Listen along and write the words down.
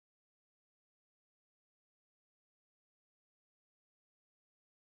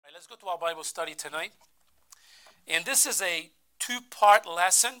Let's go to our Bible study tonight. And this is a two-part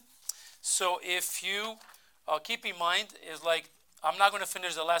lesson. So if you keep in mind, is like, I'm not going to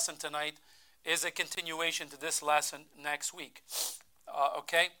finish the lesson tonight. Is a continuation to this lesson next week.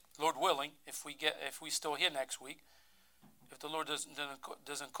 Okay? Lord willing, if we still here next week. If the Lord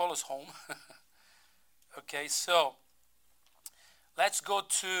doesn't call us home. Okay, so let's go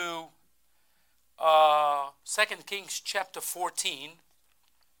to 2 Kings chapter 14.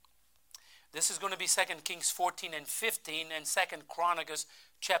 This is going to be 2 Kings 14 and 15 and 2 Chronicles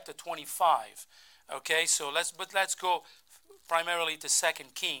chapter 25. Okay, so let's go primarily to 2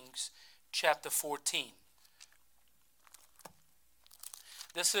 Kings chapter 14.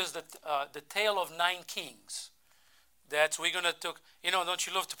 This is the tale of 9 kings. That's we're going to don't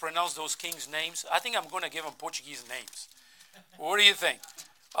you love to pronounce those kings' names? I think I'm going to give them Portuguese names. What do you think?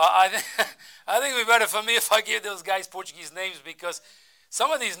 I think it would be better for me if I give those guys Portuguese names, because some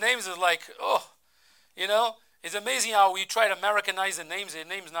of these names are like, it's amazing how we try to Americanize the names. Their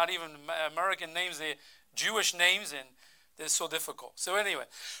names not even American names, they're Jewish names, and they're so difficult. So anyway,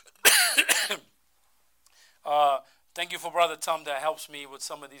 thank you for Brother Tom that helps me with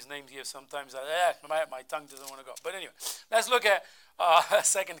some of these names here. Sometimes my tongue doesn't want to go. But anyway, let's look at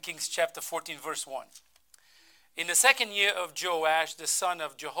 2 Kings chapter 14, verse 1. In the second year of Joash, the son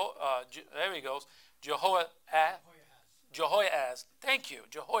of Jehoahaz. Thank you,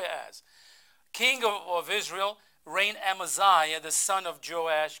 Jehoahaz. King of Israel, reigned Amaziah, the son of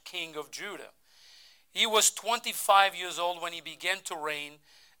Joash, king of Judah. He was 25 years old when he began to reign,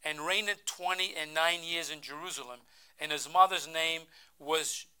 and reigned 29 years in Jerusalem. And his mother's name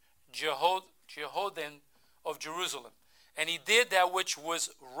was Jehoaddan of Jerusalem. And he did that which was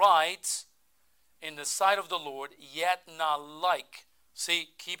right in the sight of the Lord, yet not like. See,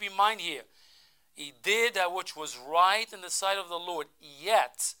 keep in mind here. He did that which was right in the sight of the Lord,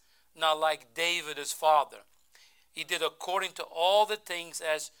 yet not like David his father. He did according to all the things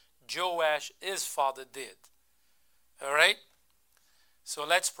as Joash his father did. All right? So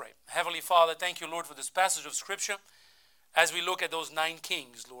let's pray. Heavenly Father, thank you, Lord, for this passage of Scripture. As we look at those 9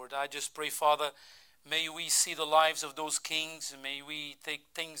 kings, Lord, I just pray, Father, may we see the lives of those kings, and may we take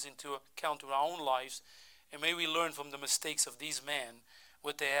things into account in our own lives, and may we learn from the mistakes of these men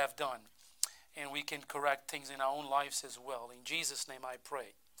what they have done, and we can correct things in our own lives as well. In Jesus' name I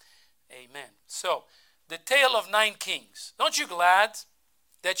pray. Amen. So, the tale of 9 kings. Aren't you glad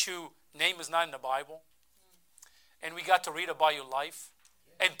that your name is not in the Bible? And we got to read about your life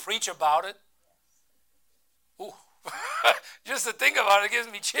and preach about it. Ooh. Just to think about it gives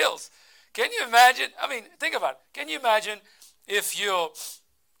me chills. Can you imagine? I mean, think about it. Can you imagine if you,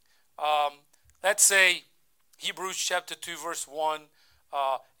 let's say, Hebrews chapter 2, verse 1,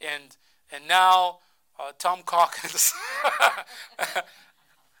 and now Tom Calkins.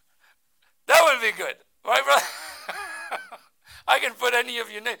 That would be good. Right, brother? I can put any of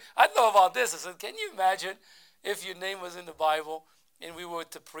your name. I thought about this. I said, can you imagine if your name was in the Bible and we were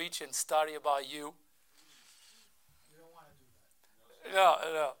to preach and study about you? You don't want to do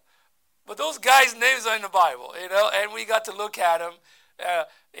that. No. But those guys' names are in the Bible, and we got to look at them,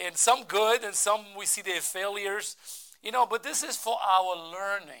 and some good, and some we see their failures, but this is for our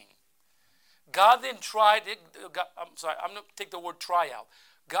learning. God didn't I'm going to take the word try out.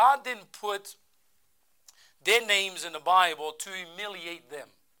 God didn't put their names in the Bible to humiliate them.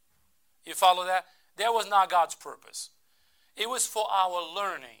 You follow that? That was not God's purpose. It was for our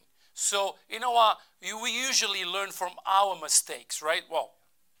learning. So, you know what? We usually learn from our mistakes, right? Well,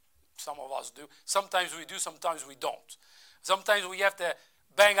 some of us do. Sometimes we do, sometimes we don't. Sometimes we have to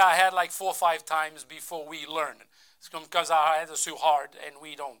bang our head like 4 or 5 times before we learn. It's because our heads are so hard and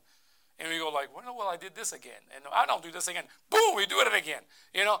we don't. And we go like, well, I did this again. And I don't do this again. Boom, we do it again.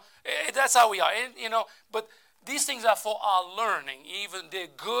 That's how we are. And, but these things are for our learning. Even they're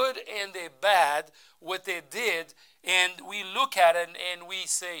good and they're bad, what they did. And we look at it and we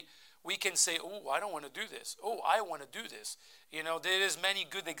can say, oh, I don't want to do this. Oh, I want to do this. There is many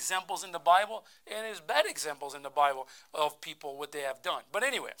good examples in the Bible, and there's bad examples in the Bible of people, what they have done. But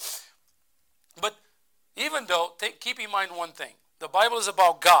anyway, even though, keep in mind one thing. The Bible is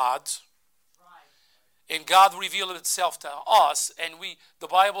about God, and God revealed itself to us, and the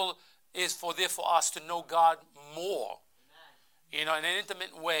Bible is for us to know God more, in an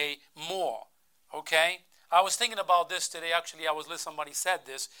intimate way more, okay? I was thinking about this today. Actually, I was listening, somebody said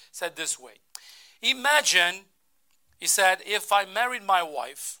this way. Imagine, he said, if I married my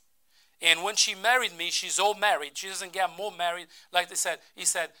wife, and when she married me, she's all married. She doesn't get more married. Like they said, he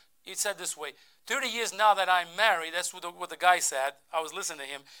said this way. 30 years now that I'm married, that's what the guy said. I was listening to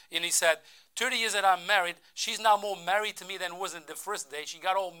him, and he said, 30 years that I'm married, she's now more married to me than was in the first day. She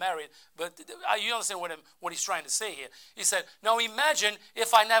got all married. But you understand what he's trying to say here. He said, now imagine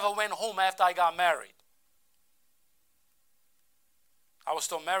if I never went home after I got married. I was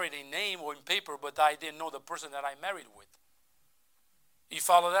still married in name or in paper, but I didn't know the person that I married with. You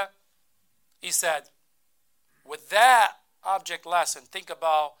follow that? He said, with that object lesson, think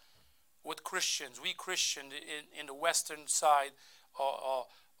about what Christians, we Christians in the western side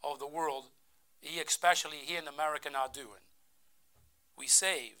of the world, especially here in America, are doing. We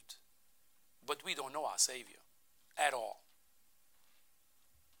saved, but we don't know our Savior at all.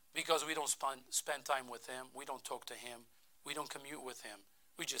 Because we don't spend time with Him, we don't talk to Him, we don't commute with Him.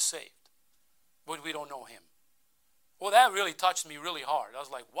 We just saved, but we don't know Him. Well, that really touched me really hard. I was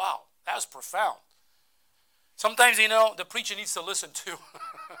like, wow, that was profound. Sometimes, the preacher needs to listen too.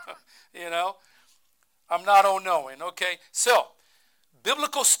 I'm not all-knowing, okay? So,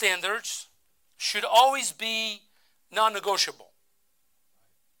 biblical standards should always be non-negotiable.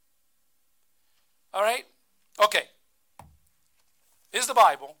 All right? Okay. Here's the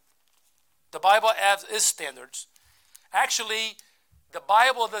Bible. The Bible has its standards. Actually, the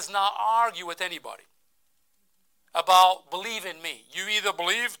Bible does not argue with anybody about believe in me. You either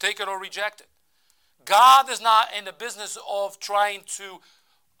believe, take it, or reject it. God is not in the business of trying to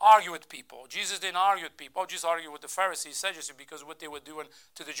argue with people. Jesus didn't argue with people. Jesus argued with the Pharisees, Sadducees, because of what they were doing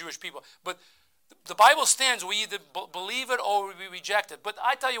to the Jewish people. But the Bible stands, we either believe it or we reject it. But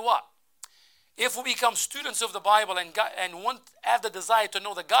I tell you what, if we become students of the Bible and have the desire to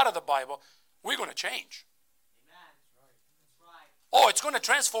know the God of the Bible, we're going to change. Amen. That's right. Oh, it's going to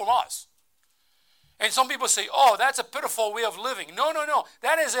transform us. And some people say, oh, that's a pitiful way of living. No.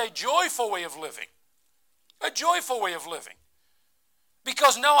 That is a joyful way of living. A joyful way of living.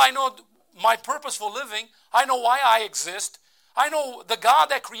 Because now I know my purpose for living. I know why I exist. I know the God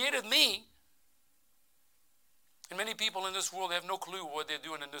that created me. And many people in this world have no clue what they're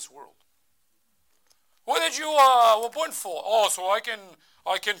doing in this world. What did you were born for? Oh, so I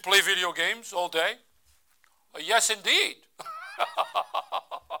can play video games all day? Yes, indeed.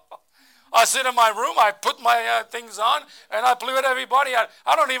 I sit in my room, I put my things on, and I play with everybody.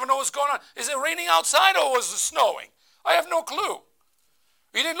 I don't even know what's going on. Is it raining outside or was it snowing? I have no clue.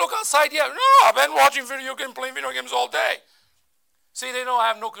 You didn't look outside yet? No, I've been watching playing video games all day. See, they don't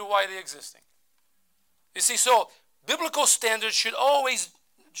have no clue why they're existing. You see, so biblical standards should always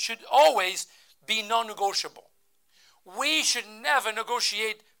be non-negotiable. We should never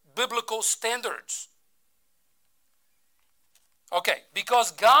negotiate biblical standards. Okay,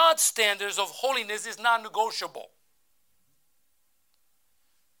 because God's standards of holiness is non-negotiable.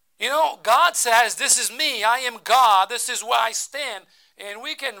 God says, this is me, I am God, this is where I stand. And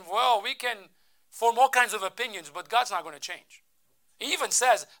we can form all kinds of opinions, but God's not going to change. He even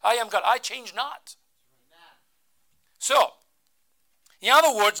says, I am God, I change not. So, in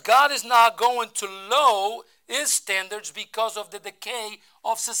other words, God is not going to lower His standards because of the decay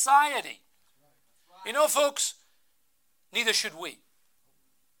of society. Folks, neither should we.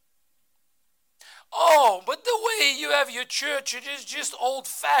 Oh, but the way you have your church, it is just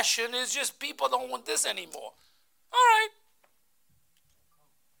old-fashioned. It's just people don't want this anymore. All right.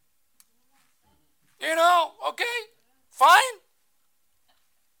 Okay, fine.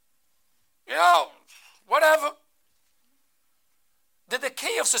 Whatever. The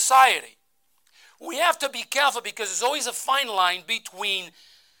decay of society. We have to be careful because there's always a fine line between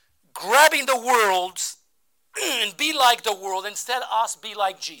grabbing the world and be like the world instead of us be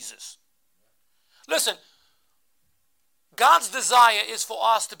like Jesus. Listen, God's desire is for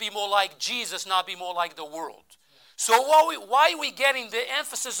us to be more like Jesus, not be more like the world. So why are we getting the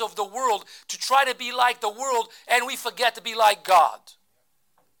emphasis of the world to try to be like the world and we forget to be like God?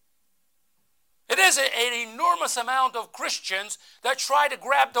 It is an enormous amount of Christians that try to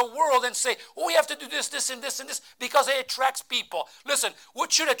grab the world and say, oh, we have to do this, this, and this, and this, because it attracts people. Listen,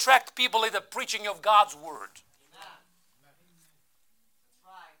 what should attract people is the preaching of God's word.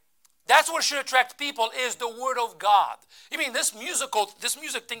 That's what should attract people is the word of God. I mean, this music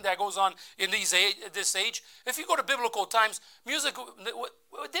thing that goes on in this age, if you go to biblical times, music,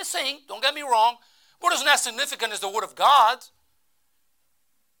 what they're saying, don't get me wrong, what isn't as significant as the word of God?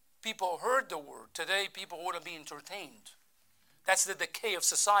 People heard the word. Today, people want to be entertained. That's the decay of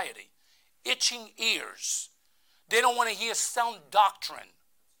society. Itching ears. They don't want to hear sound doctrine.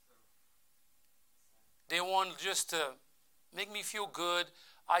 They want just to make me feel good.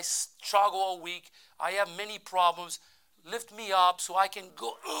 I struggle all week. I have many problems. Lift me up so I can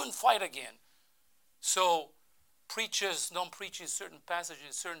go and fight again. So preachers don't preach in certain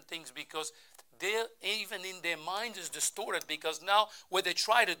passages, certain things, because they're even in their minds is distorted, because now what they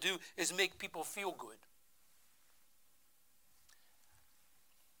try to do is make people feel good.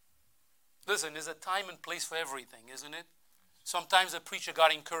 Listen, there's a time and place for everything, isn't it? Sometimes the preacher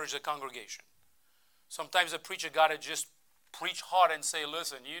got to encourage the congregation. Sometimes the preacher got to just preach hard and say,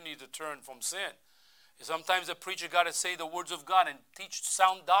 listen, you need to turn from sin. Sometimes the preacher got to say the words of God and teach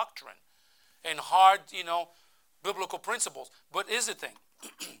sound doctrine and hard, biblical principles. But here's the thing.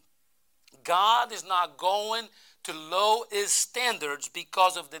 God is not going to lower his standards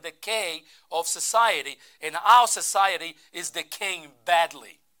because of the decay of society. And our society is decaying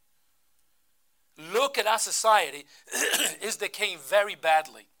badly. Look at our society. It's decaying very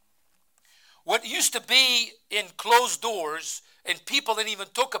badly. What used to be in closed doors and people didn't even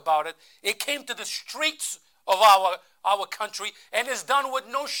talk about it, it came to the streets of our country and is done with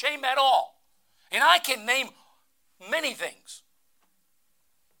no shame at all. And I can name many things.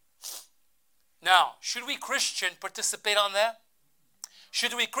 Now, should we Christian participate on that?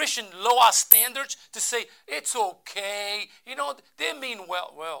 Should we Christian lower our standards to say, it's okay, they mean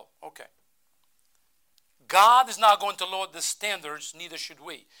well? Well, okay. God is not going to lower the standards, neither should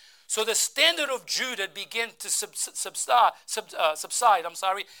we. So the standard of Judah began to subside,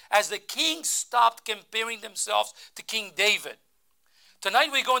 as the kings stopped comparing themselves to King David.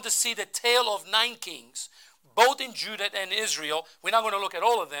 Tonight we're going to see the tale of 9 kings, both in Judah and Israel. We're not going to look at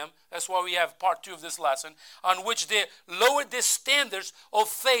all of them. That's why we have part 2 of this lesson, on which they lowered their standards of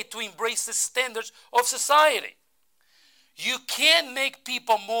faith to embrace the standards of society. You can't make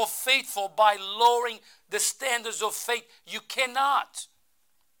people more faithful by lowering the standards of faith. You cannot.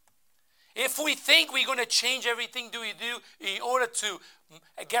 If we think we're going to change everything we do in order to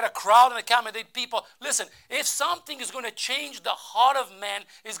get a crowd and accommodate people, listen, if something is going to change the heart of man,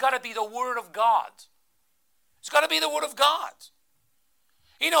 it's got to be the Word of God. It's got to be the Word of God.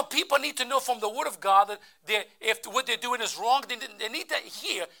 People need to know from the Word of God that if what they're doing is wrong, they need to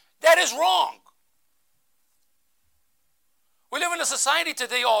hear that is wrong. We live in a society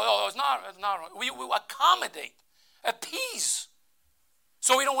today, it's not wrong. We accommodate, appease.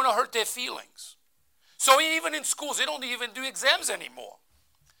 So we don't want to hurt their feelings. So even in schools, they don't even do exams anymore.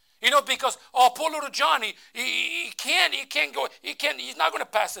 Because, poor little Johnny, he's not going to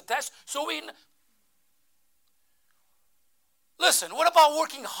pass the test. So listen, what about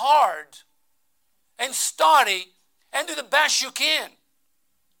working hard and study and do the best you can?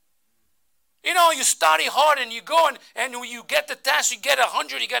 You study hard and you go and you get the test, you get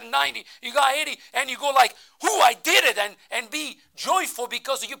 100, you get 90, you got 80, and you go like, I did it, and be joyful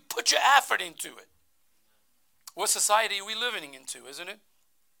because you put your effort into it. What society are we living into, isn't it?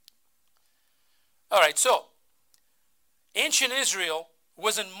 All right, so ancient Israel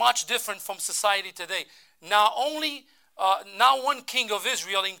wasn't much different from society today. Now one king of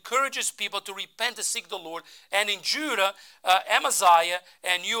Israel encourages people to repent and seek the Lord. And in Judah, Amaziah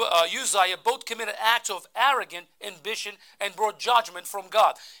and Uzziah both committed acts of arrogant ambition and brought judgment from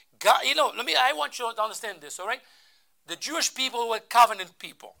God. I want you to understand this, all right? The Jewish people were covenant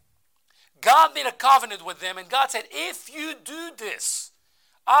people. God made a covenant with them, and God said, if you do this,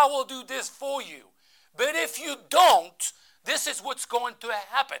 I will do this for you. But if you don't, this is what's going to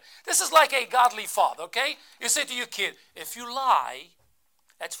happen. This is like a godly father, okay? You say to your kid, if you lie,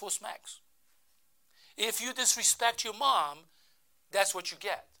 that's 4 smacks. If you disrespect your mom, that's what you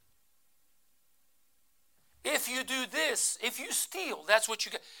get. If you do this, if you steal, that's what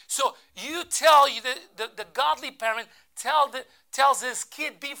you get. So you tell the godly parent tells his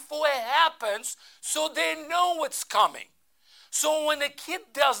kid before it happens, so they know what's coming. So when the kid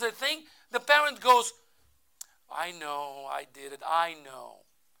does the thing, the parent goes, I know, I did it, I know.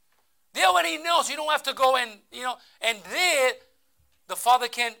 They already know, so you don't have to go and there the father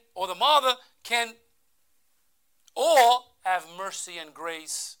can, or the mother can, or have mercy and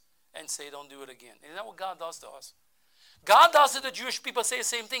grace and say, don't do it again. Isn't that what God does to us? God does to the Jewish people, say the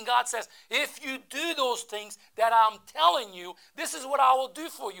same thing. God says, if you do those things that I'm telling you, this is what I will do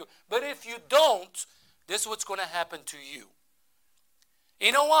for you. But if you don't, this is what's going to happen to you.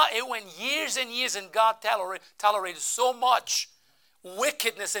 You know what? It went years and years, and God tolerated so much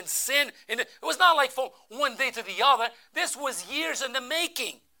wickedness and sin. And it was not like from one day to the other. This was years in the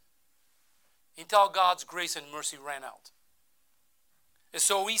making until God's grace and mercy ran out. And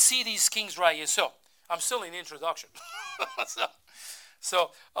so we see these kings right here. So I'm still in the introduction. So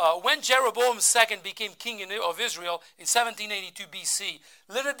when Jeroboam II became king of Israel in 1782 BC,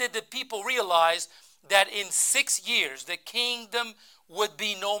 little did the people realize that in 6 years the kingdom would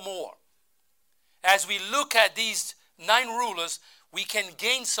be no more. As we look at these 9 rulers, we can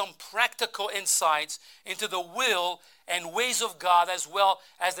gain some practical insights into the will and ways of God, as well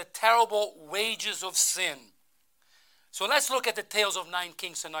as the terrible wages of sin. So let's look at the tales of 9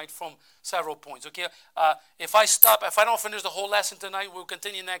 kings tonight from several points, okay? If I don't finish the whole lesson tonight, we'll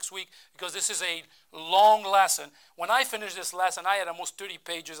continue next week, because this is a long lesson. When I finished this lesson, I had almost 30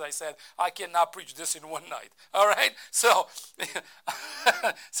 pages. I said, I cannot preach this in one night, all right? So,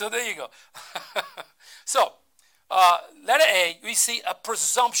 so there you go. So, letter A, we see a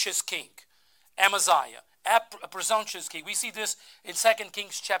presumptuous king, Amaziah. A presumptuous king. We see this in 2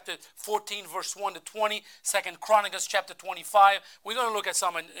 Kings chapter 14, verse 1 to 20, 2 Chronicles chapter 25. We're going to look at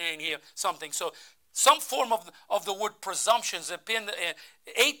some in here, something. So some form of the word presumptions appear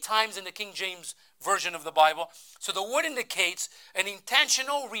 8 times in the King James Version of the Bible. So the word indicates an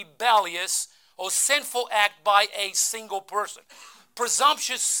intentional, rebellious, or sinful act by a single person.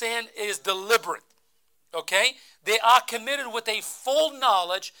 Presumptuous sin is deliberate. Okay? They are committed with a full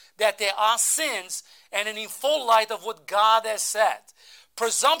knowledge that there are sins and in full light of what God has said.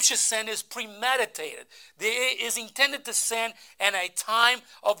 Presumptuous sin is premeditated. It is intended to sin in a time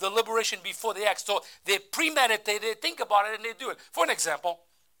of deliberation before the act. So they premeditate it, think about it, and they do it. For an example,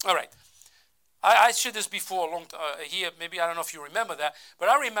 all right, I shared this before a long time here. Maybe I don't know if you remember that, but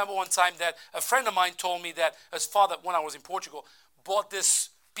I remember one time that a friend of mine told me that his father, when I was in Portugal, bought this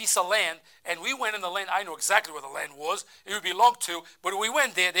piece of land, and we went in the land. I know exactly where the land was. It would belong to, but we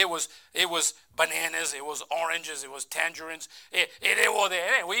went there. It was bananas, it was oranges, it was tangerines. It was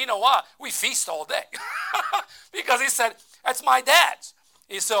there. And you know what? We feast all day because he said that's my dad's.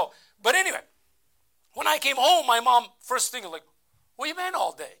 So, but anyway, when I came home, my mom first thing was like, "Where you been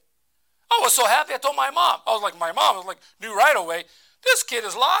all day?" I was so happy. I told my mom. My mom knew right away. This kid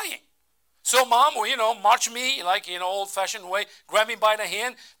is lying. So mom, march me like old-fashioned way, grab me by the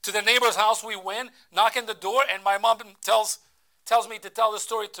hand to the neighbor's house. We went, knock on the door, and my mom tells me to tell the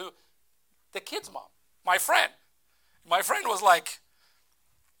story to the kid's mom, my friend. My friend was like,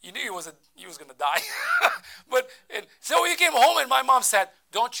 you knew he was going to die. So we came home, and my mom said,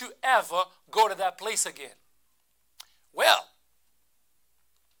 "Don't you ever go to that place again." Well,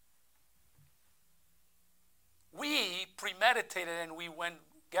 we premeditated, and we went.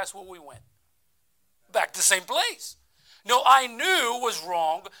 Guess where we went? Back to the same place. No, I knew it was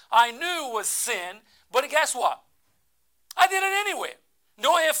wrong. I knew it was sin. But guess what? I did it anyway.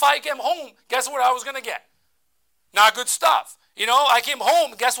 No, if I came home, guess what I was going to get? Not good stuff. I came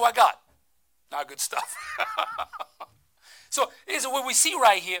home, guess what I got? Not good stuff. So is what we see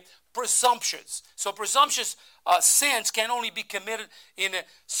right here, presumptions. So presumptuous sins can only be committed in a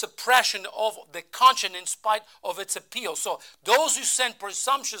suppression of the conscience in spite of its appeal. So those who sin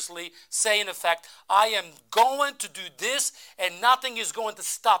presumptuously say in effect, I am going to do this and nothing is going to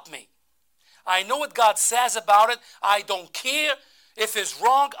stop me. I know what God says about it. I don't care. If it's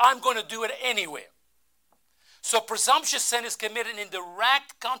wrong, I'm going to do it anyway. So presumptuous sin is committed in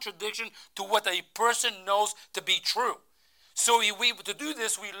direct contradiction to what a person knows to be true. So to do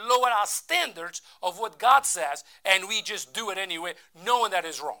this, we lower our standards of what God says, and we just do it anyway, knowing that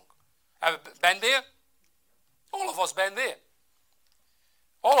is wrong. Have you been there? All of us been there.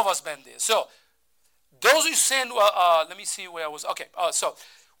 All of us been there. So those who sin, let me see where I was. Okay, so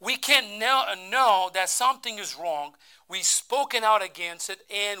we can now know that something is wrong. We've spoken out against it,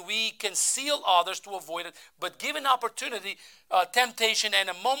 and we conceal others to avoid it. But given opportunity, temptation, and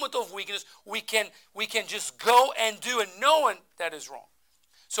a moment of weakness, we can just go and do it knowing that is wrong.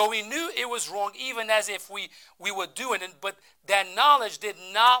 So we knew it was wrong, even as if we were doing it, but that knowledge did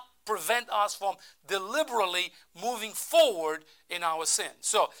not prevent us from deliberately moving forward in our sin.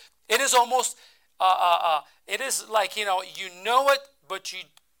 So it is almost, it is like, you know it, but you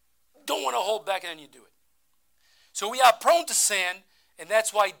don't want to hold back, and then you do it. So we are prone to sin, and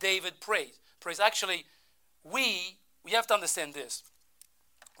that's why David prays. Actually, we have to understand this.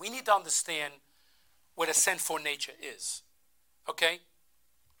 We need to understand what a sinful nature is. Okay?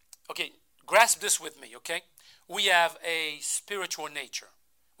 Okay, grasp this with me, okay? We have a spiritual nature,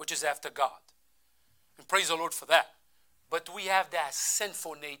 which is after God. And praise the Lord for that. But we have that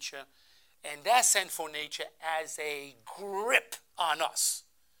sinful nature, and that sinful nature has a grip on us.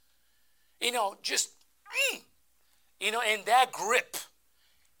 And that grip,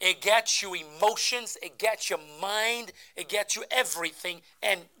 it gets you emotions, it gets your mind, it gets you everything,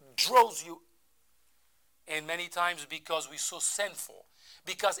 and draws you. And many times because we're so sinful,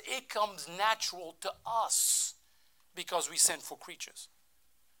 because it comes natural to us, because we're sinful creatures.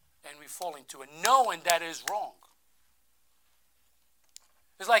 And we fall into it, knowing that is wrong.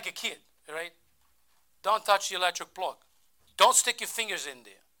 It's like a kid, right? Don't touch the electric plug. Don't stick your fingers in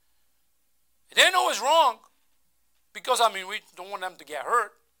there. They know it's wrong. Because, I mean, we don't want them to get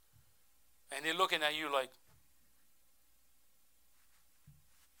hurt. And they're looking at you like,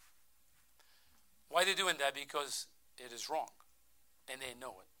 why are they doing that? Because it is wrong. And they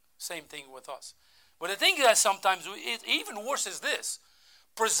know it. Same thing with us. But the thing that sometimes, even worse is this.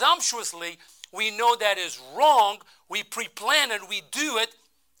 Presumptuously, we know that is wrong. We pre-plan it. We do it.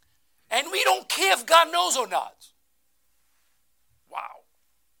 And we don't care if God knows or not. Wow.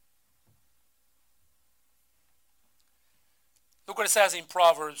 Look what it says in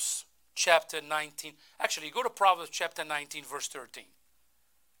Proverbs chapter 19. Actually, go to Proverbs chapter 19, verse 13.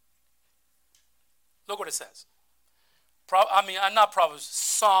 Look what it says. Not Proverbs,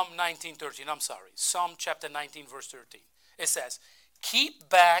 Psalm 19:13. I'm sorry. Psalm chapter 19, verse 13. It says, keep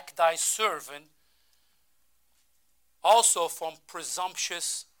back thy servant also from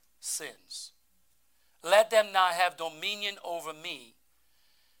presumptuous sins. Let them not have dominion over me.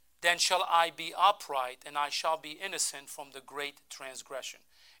 Then shall I be upright, and I shall be innocent from the great transgression.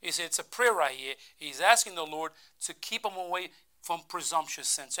 It's a prayer right here. He's asking the Lord to keep him away from presumptuous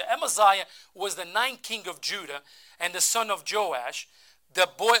sin. So Amaziah was the ninth king of Judah and the son of Joash, the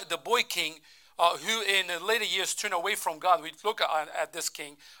boy king, who in the later years turned away from God. We look at this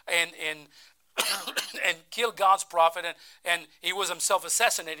king and and killed God's prophet, and he was himself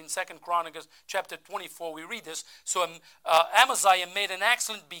assassinated in 2 Chronicles chapter 24. We read this. So Amaziah made an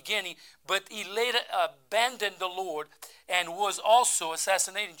excellent beginning, but he later abandoned the Lord and was also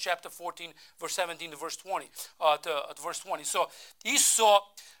assassinated in chapter 14, verse 17 to verse 20. Verse 20. So he saw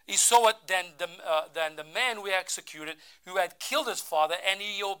it then the man who executed, who had killed his father, and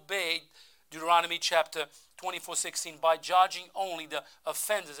he obeyed Deuteronomy chapter 24:16 by judging only the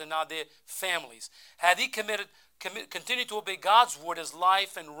offenders and not their families. Had he continued to obey God's word, his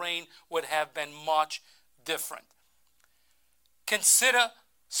life and reign would have been much different. Consider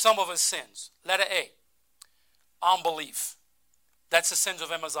some of his sins. Letter A, unbelief. That's the sins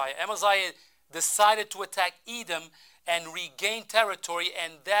of Amaziah. Amaziah decided to attack Edom and regain territory,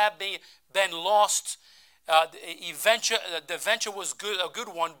 and that being lost. The venture was a good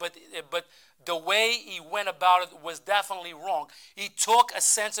one, but the way he went about it was definitely wrong. He took a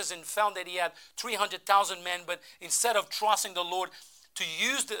census and found that he had 300,000 men, but instead of trusting the Lord to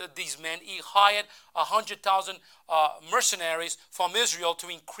use these men, he hired 100,000 mercenaries from Israel to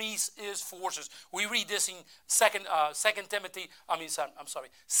increase his forces. We read this in 2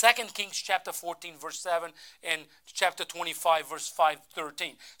 Kings chapter 14, verse 7, and chapter 25, verse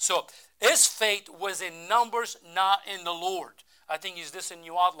 5-13. So his faith was in numbers, not in the Lord. I think is this in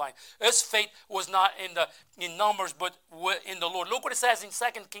your outline. His faith was not in numbers, but in the Lord. Look what it says in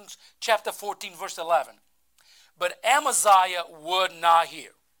 2 Kings chapter 14, verse 11. But Amaziah would not hear.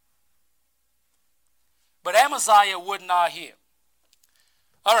 But Amaziah would not hear.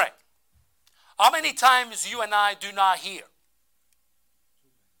 All right. How many times you and I do not hear?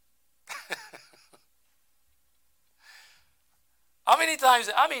 How many times?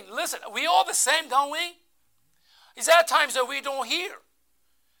 I mean, listen, we all the same, don't we? Is there times that we don't hear?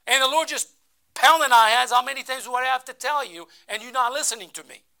 And the Lord just pounding our heads, how many times do I have to tell you and you're not listening to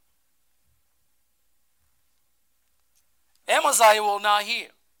me? Amaziah will not hear.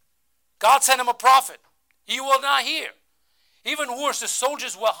 God sent him a prophet. He will not hear. Even worse, the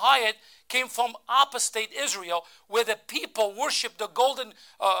soldiers were hired, came from apostate Israel, where the people worshiped the golden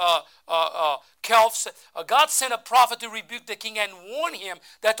calves. God sent a prophet to rebuke the king and warn him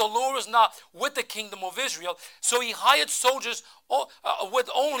that the Lord was not with the kingdom of Israel. So he hired soldiers would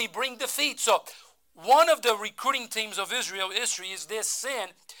only bring defeat. So one of the recruiting teams of Israel history is their sin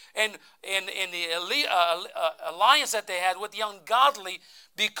and the alliance that they had with the ungodly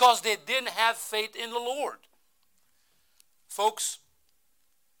because they didn't have faith in the Lord. Folks,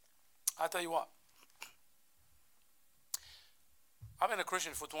 I'll tell you what. I've been a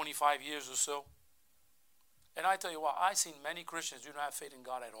Christian for 25 years or so. And I tell you what, I've seen many Christians who don't have faith in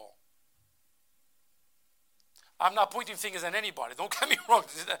God at all. I'm not pointing fingers at anybody. Don't get me wrong.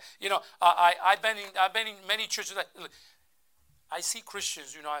 You know, I've been in many churches. Look, I see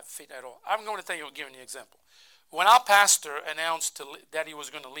Christians who don't have faith at all. I'm going to tell you, give you an example. When our pastor announced that he was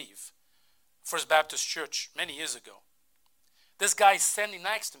going to leave First Baptist Church many years ago, this guy's standing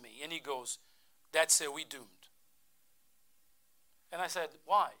next to me, and he goes, "That's it, we doomed." And I said,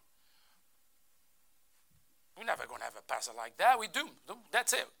 "Why?" "We're never going to have a pastor like that. We doomed.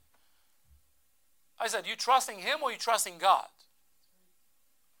 That's it." I said, "You trusting him or you trusting God?"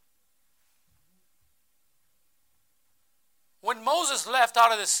 When Moses left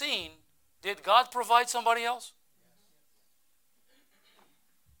out of the scene, did God provide somebody else?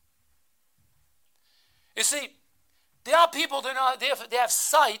 You see, there are people that they have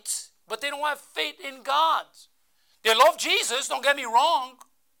sight, but they don't have faith in God. They love Jesus, don't get me wrong.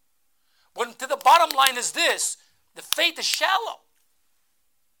 But the bottom line is this: the faith is shallow.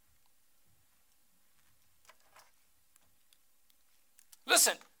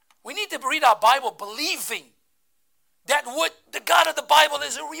 Listen, we need to read our Bible believing that the God of the Bible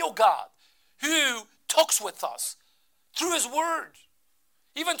is a real God who talks with us through His Word,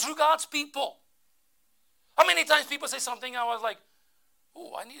 even through God's people. How many times people say something I was like,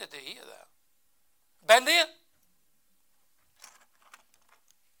 oh, I needed to hear that. Been there?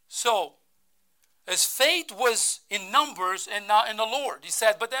 So, his faith was in numbers and not in the Lord. He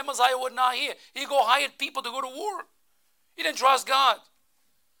said, but Amaziah would not hear. He hired people to go to war. He didn't trust God.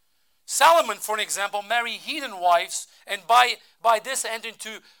 Solomon, for an example, married heathen wives and by this entered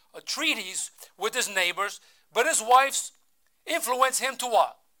into treaties with his neighbors. But his wives influenced him to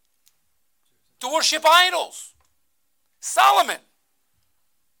what? To worship idols. Solomon,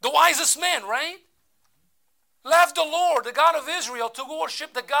 the wisest man, right? Left the Lord, the God of Israel, to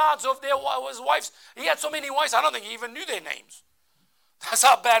worship the gods of his wives. He had so many wives, I don't think he even knew their names. That's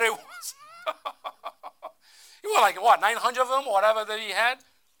how bad it was. He was like, what, 900 of them, whatever that he had?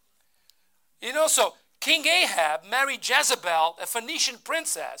 You know, so King Ahab married Jezebel, a Phoenician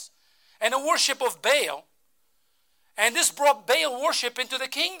princess, and a worship of Baal. And this brought Baal worship into the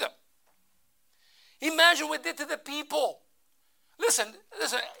kingdom. Imagine what it did to the people. Listen,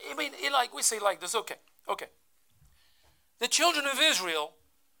 I mean, like we say like this, okay. The children of Israel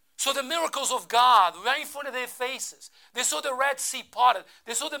saw the miracles of God right in front of their faces. They saw the Red Sea parted.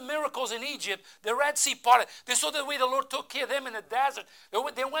 They saw the miracles in Egypt, the Red Sea parted. They saw the way the Lord took care of them in the desert.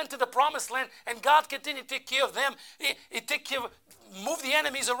 They went to the promised land, and God continued to take care of them. He took care of, moved the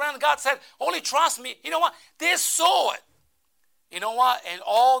enemies around. God said, only trust me. You know what? They saw it. You know what? And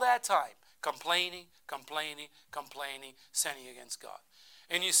all that time, complaining, sinning against God.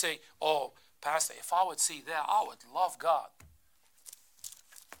 And you say, oh, Pastor, if I would see that, I would love God.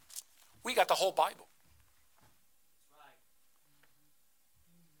 We got the whole Bible.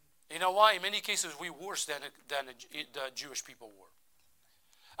 You know why? In many cases, we're worse than the Jewish people were.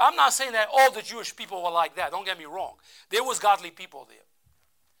 I'm not saying that all the Jewish people were like that. Don't get me wrong. There was godly people there.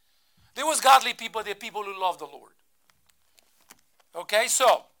 There was godly people there, people who loved the Lord. Okay,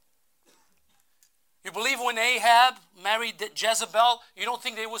 so you believe when Ahab married Jezebel, you don't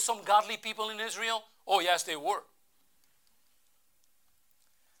think there was some godly people in Israel? Oh, yes, they were.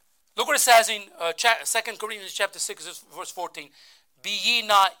 Look what it says in 2 Corinthians chapter 6, verse 14. Be ye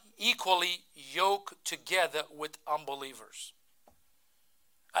not equally yoked together with unbelievers.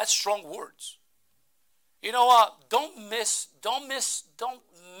 That's strong words. You know what? Don't miss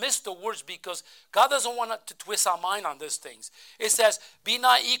the words, because God doesn't want to twist our mind on these things. It says, be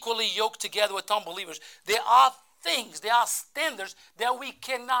not equally yoked together with unbelievers. There are things, there are standards that we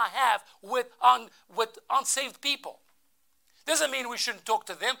cannot have with unsaved people. Doesn't mean we shouldn't talk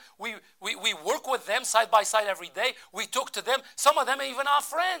to them. We work with them side by side every day. We talk to them. Some of them are even our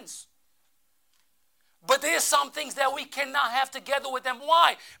friends. But there's some things that we cannot have together with them.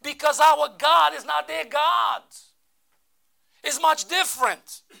 Why? Because our God is not their God. It's much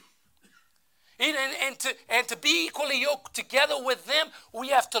different. And to be equally yoked together with them, we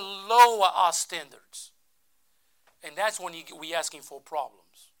have to lower our standards. And that's when we're asking for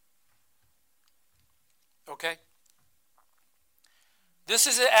problems. Okay? This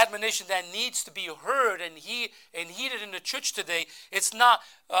is an admonition that needs to be heard and heeded in the church today. It's not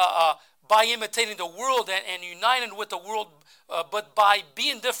by imitating the world and uniting with the world, but by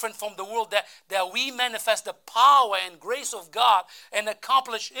being different from the world, that we manifest the power and grace of God and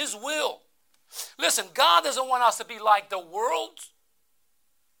accomplish His will. Listen, God doesn't want us to be like the world.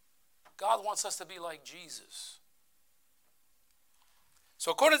 God wants us to be like Jesus.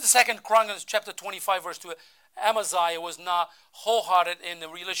 So according to 2 Chronicles chapter 25, verse 2, Amaziah was not wholehearted in the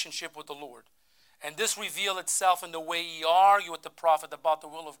relationship with the Lord. And this revealed itself in the way he argued with the prophet about the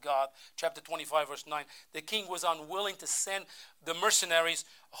will of God. Chapter 25, verse 9. The king was unwilling to send the mercenaries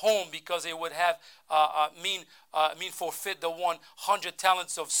home because it would have mean forfeit the 100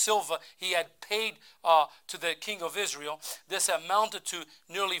 talents of silver he had paid to the king of Israel. This amounted to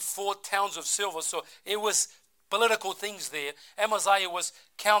nearly 4 towns of silver. So it was political things there. Amaziah was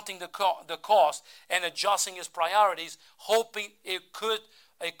counting the cost and adjusting his priorities, hoping it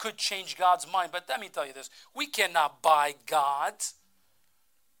could change God's mind. But let me tell you this. We cannot buy God.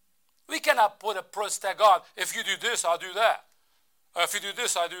 We cannot put a price tag on. If you do this, I'll do that. If you do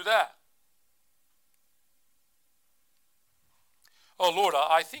this, I'll do that. Oh, Lord,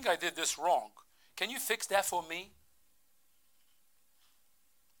 I think I did this wrong. Can you fix that for me?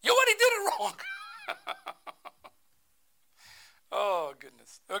 You already did it wrong. Oh,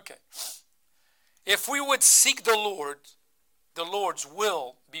 goodness. Okay. If we would seek the Lord's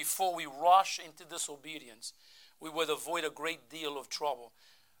will before we rush into disobedience, we would avoid a great deal of trouble.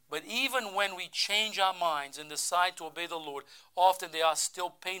 But even when we change our minds and decide to obey the Lord, often there are still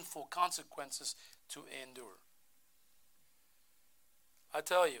painful consequences to endure. I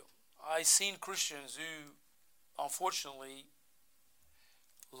tell you, I've seen Christians who, unfortunately,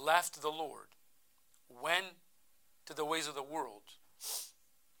 left the Lord, went to the ways of the world,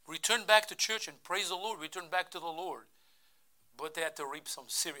 returned back to church and praise the Lord, returned back to the Lord, but they had to reap some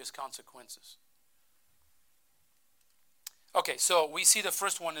serious consequences. Okay, so we see the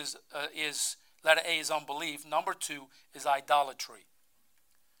first one is letter A is unbelief. Number 2 is idolatry.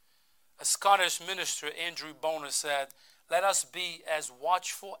 A Scottish minister, Andrew Bonar, said, "Let us be as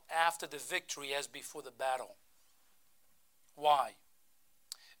watchful after the victory as before the battle." Why?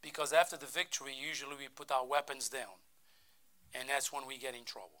 Because after the victory, usually we put our weapons down, and that's when we get in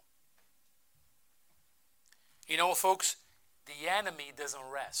trouble. You know, folks, the enemy doesn't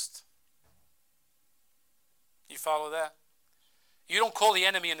rest. You follow that? You don't call the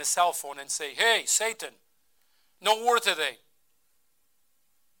enemy on the cell phone and say, "Hey, Satan, no war today."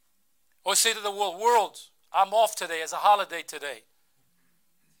 Or say to the world, "I'm off today as a holiday today."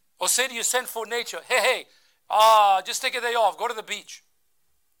 Or say to your sinful nature, hey, just take a day off, go to the beach.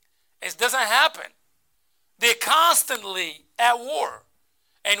 It doesn't happen. They're constantly at war,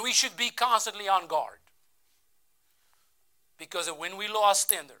 and we should be constantly on guard. Because when we lost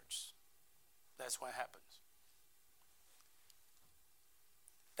standards, that's what happens.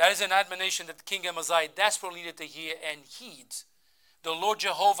 That is an admonition that King Amaziah desperately needed to hear and heed. The Lord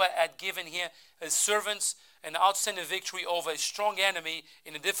Jehovah had given here his servants an outstanding victory over a strong enemy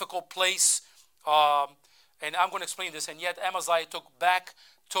in a difficult place. And I'm going to explain this. And yet Amaziah took back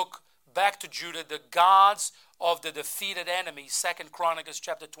to Judah the gods of the defeated enemy. 2 Chronicles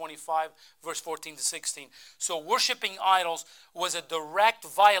chapter 25, verse 14 to 16. So worshiping idols was a direct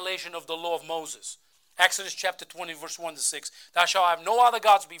violation of the law of Moses. Exodus chapter 20, verse 1 to 6. "Thou shalt have no other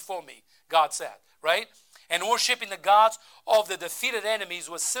gods before me," God said, right? And worshiping the gods of the defeated enemies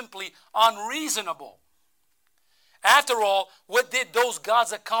was simply unreasonable. After all, what did those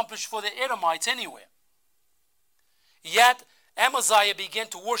gods accomplish for the Edomites anyway? Yet Amaziah began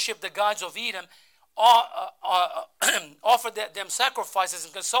to worship the gods of Edom, offered them sacrifices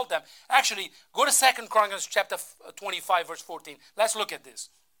and consult them. Actually, go to 2 Chronicles chapter 25, verse 14. Let's look at this.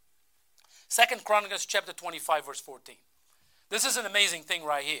 2 Chronicles chapter 25, verse 14. This is an amazing thing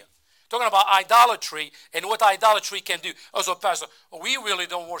right here. Talking about idolatry and what idolatry can do. Oh, so Pastor, we really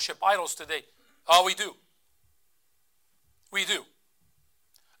don't worship idols today. Oh, we do. We do.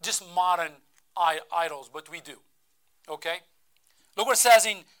 Just modern idols, but we do. Okay? Look what it says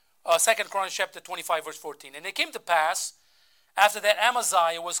in 2 Chronicles chapter 25, verse 14. "And it came to pass, after that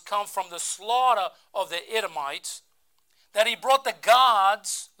Amaziah was come from the slaughter of the Edomites, that he brought the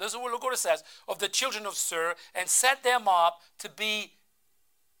gods," look what it says, "of the children of Seir, and set them up to be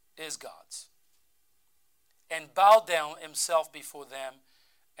his gods, and bowed down himself before them,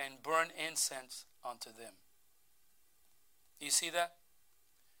 and burned incense unto them." You see that?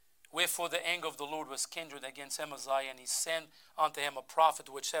 "Wherefore the anger of the Lord was kindled against Amaziah, and he sent unto him a prophet,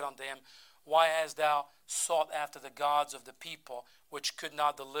 which said unto him, Why hast thou sought after the gods of the people, which could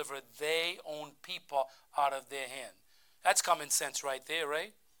not deliver their own people out of their hand?" That's common sense right there,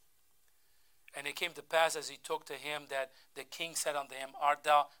 right? "And it came to pass, as he took to him, that the king said unto him, Art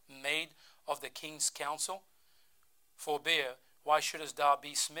thou made of the king's counsel? Forbear, why shouldest thou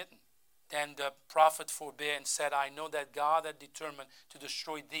be smitten? Then the prophet forbare and said, I know that God hath determined to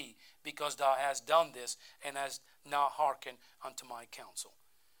destroy thee, because thou hast done this, and hast not hearkened unto my counsel."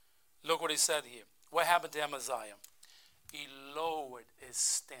 Look what he said here. What happened to Amaziah? He lowered his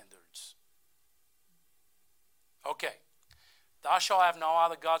standards. Okay. "Thou shalt have no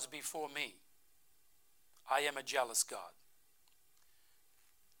other gods before me. I am a jealous God."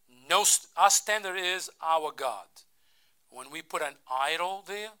 Our standard is our God. When we put an idol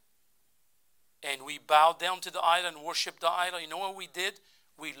there, and we bowed down to the idol and worshiped the idol, you know what we did?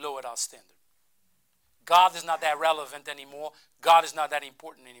 We lowered our standard. God is not that relevant anymore. God is not that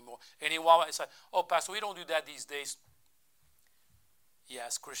important anymore. Anyone, it's like, "Oh, Pastor, we don't do that these days."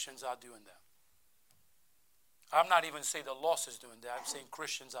 Yes, Christians are doing that. I'm not even saying the lost is doing that. I'm saying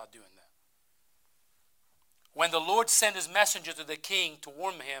Christians are doing that. When the Lord sent his messenger to the king to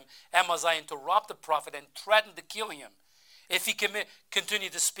warn him, Amaziah interrupted the prophet and threatened to kill him if he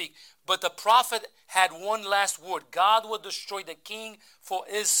continued to speak. But the prophet had one last word. God would destroy the king for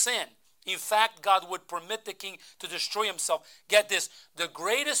his sin. In fact, God would permit the king to destroy himself. Get this, the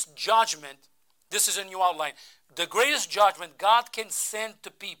greatest judgment This is a new outline. The greatest judgment God can send to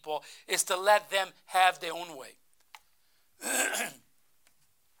people is to let them have their own way.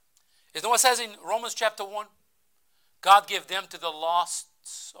 Is that what it says in Romans chapter 1? God gave them to the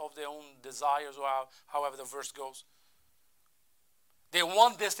lusts of their own desires, or however the verse goes. They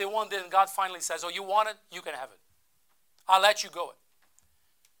want this, and God finally says, oh, you want it? You can have it. I'll let you go.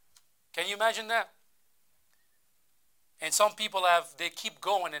 Can you imagine that? And some people they keep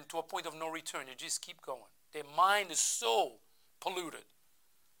going, and to a point of no return. They just keep going. Their mind is so polluted.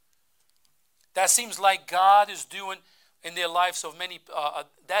 That seems like God is doing in their lives of many,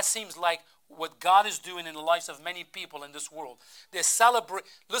 that seems like what God is doing in the lives of many people in this world. They celebrate,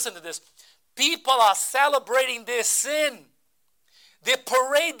 listen to this, people are celebrating their sin. They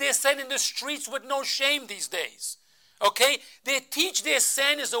parade their sin in the streets with no shame these days. Okay? They teach their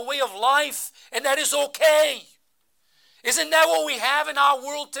sin is a way of life, and that is okay. Isn't that what we have in our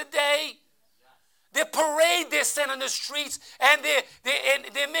world today? They parade their sin in the streets, and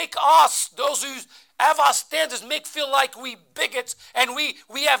they make us, those who have our standards, feel like we bigots, and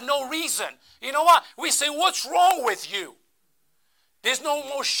we have no reason. You know what? We say, what's wrong with you? There's no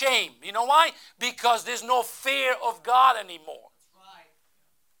more shame. You know why? Because there's no fear of God anymore.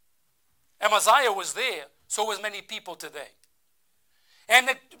 Amaziah was there, so was many people today. And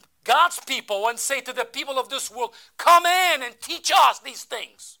God's people would say to the people of this world, come in and teach us these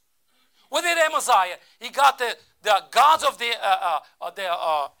things. What did Amaziah? He got the gods of the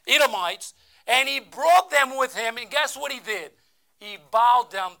Edomites, and he brought them with him, and guess what he did? He bowed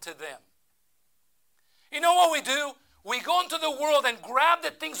down to them. You know what we do? We go into the world and grab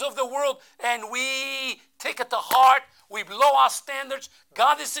the things of the world, and we take it to heart. We blow our standards.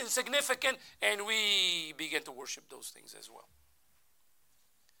 God is insignificant, and we begin to worship those things as well.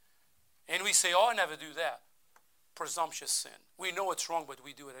 And we say, oh, I never do that. Presumptuous sin. We know it's wrong, but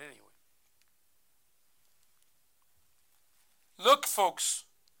we do it anyway. Look, folks,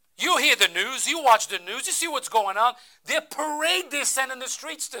 you hear the news, you watch the news, you see what's going on. They parade this sin in the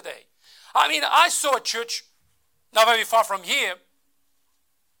streets today. I mean, I saw a church not very far from here.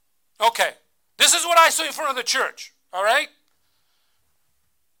 Okay, this is what I saw in front of the church, all right?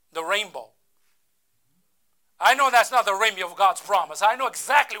 The rainbow. I know that's not the rainbow of God's promise. I know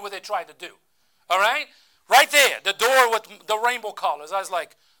exactly what they tried to do, all right? Right there, the door with the rainbow colors. I was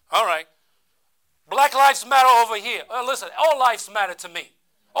like, all right. Black lives matter over here. Listen, all lives matter to me.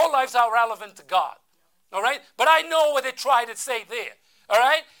 All lives are relevant to God. All right? But I know what they tried to say there. All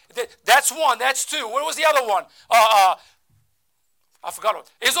right? That's one. That's two. Where was the other one? I forgot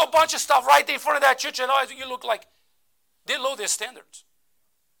it. There's a bunch of stuff right there in front of that church, and you look like they lower their standards.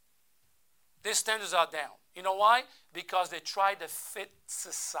 Their standards are down. You know why? Because they try to fit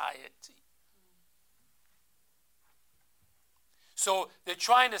society. So they're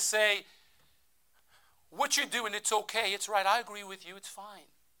trying to say, what you're doing, it's okay, it's right, I agree with you, it's fine.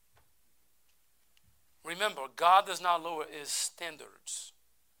 Remember, God does not lower his standards.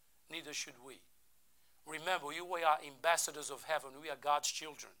 Neither should we. Remember, we are ambassadors of heaven. We are God's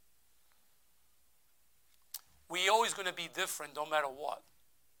children. We're always going to be different no matter what.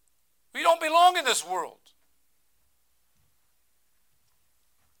 We don't belong in this world.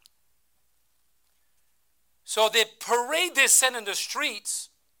 So they parade their sin in the streets.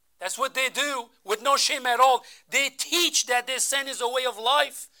 That's what they do with no shame at all. They teach that their sin is a way of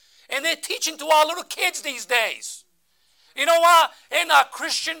life. And they're teaching to our little kids these days. You know what? In our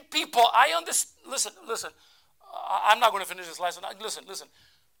Christian people, I understand. Listen. I'm not going to finish this lesson. Listen.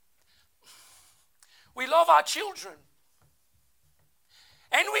 We love our children.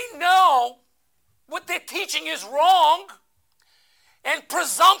 And we know what they're teaching is wrong. And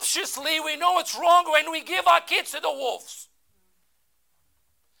presumptuously, we know it's wrong when we give our kids to the wolves.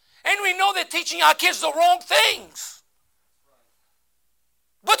 And we know they're teaching our kids the wrong things.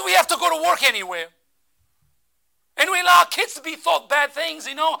 But we have to go to work anywhere. And we allow kids to be taught bad things,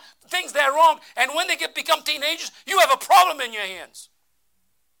 things that are wrong. And when they become teenagers, you have a problem in your hands.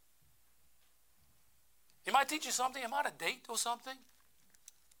 He might teach you something. He might a date or something.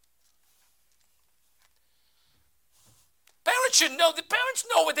 Parents should know. The parents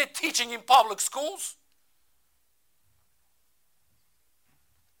know what they're teaching in public schools.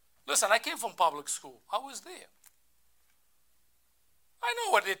 Listen, I came from public school. I was there. I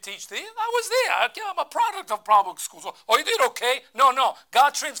know what they teach there. I was there. I'm a product of public schools. Oh, you did okay? No.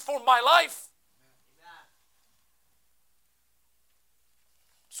 God transformed my life.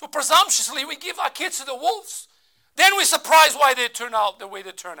 So presumptuously, we give our kids to the wolves. Then we're surprised why they turn out the way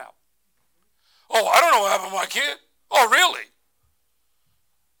they turn out. Oh, I don't know what happened to my kid. Oh, really?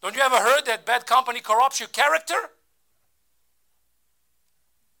 Don't you ever heard that bad company corrupts your character?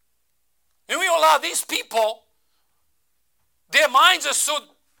 And we allow these people, their minds are so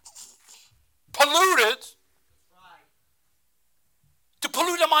polluted, to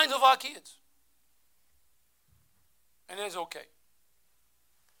pollute the minds of our kids. And it's okay.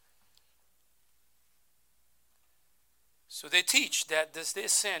 So they teach that their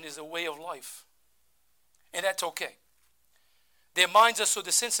sin is a way of life. And that's okay. Their minds are so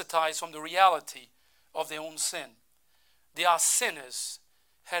desensitized from the reality of their own sin. They are sinners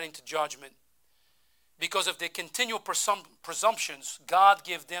heading to judgment. Because of their continual presumptions, God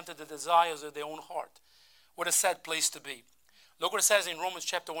gave them to the desires of their own heart. What a sad place to be. Look what it says in Romans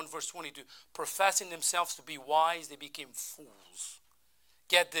chapter 1 verse 22. Professing themselves to be wise, they became fools.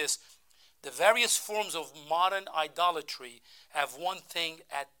 Get this. The various forms of modern idolatry have one thing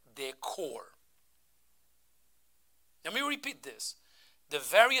at their core. Let me repeat this. The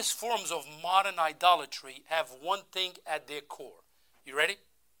various forms of modern idolatry have one thing at their core. You ready?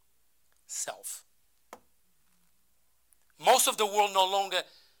 Self. Most of the world no longer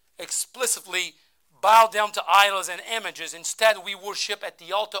explicitly bow down to idols and images. Instead, we worship at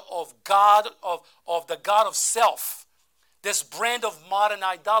the altar of God, of the God of self. This brand of modern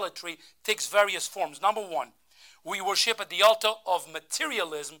idolatry takes various forms. Number one, we worship at the altar of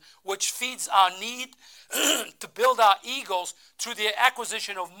materialism, which feeds our need to build our egos through the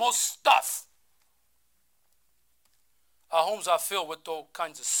acquisition of most stuff. Our homes are filled with all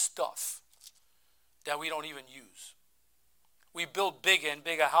kinds of stuff that we don't even use. We build bigger and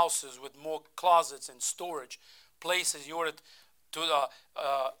bigger houses with more closets and storage places in order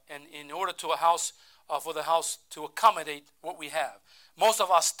to a house for the house to accommodate what we have. Most of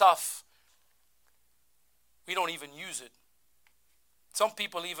our stuff, we don't even use it. Some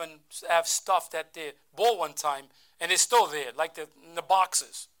people even have stuff that they bought one time and it's still there, like in the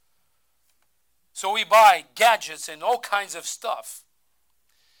boxes. So we buy gadgets and all kinds of stuff.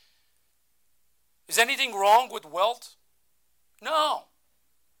 Is anything wrong with wealth? No.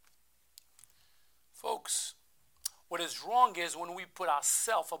 Folks, what is wrong is when we put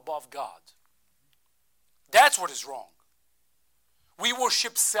ourselves above God. That's what is wrong. We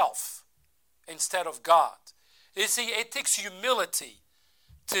worship self instead of God. You see, it takes humility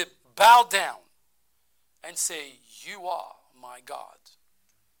to bow down and say, you are my God.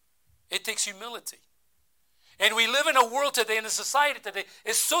 It takes humility. And we live in a world today, in a society today,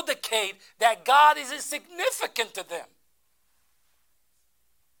 is so decayed that God is insignificant to them.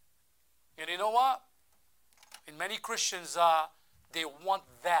 And you know what? And many Christians, they want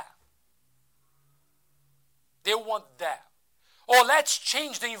that. They want that. Or let's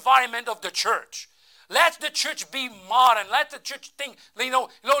change the environment of the church. Let the church be modern. Let the church think,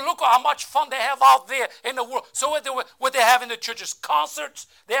 look how much fun they have out there in the world. So what they have in the church is concerts.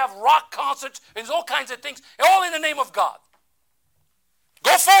 They have rock concerts and all kinds of things. All in the name of God.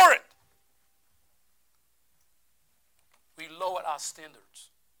 Go for it. We lowered our standards.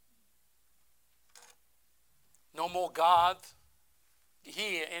 No more God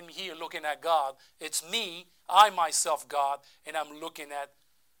here looking at God. It's me, I myself, God, and I'm looking at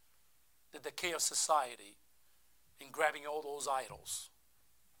the decay of society and grabbing all those idols.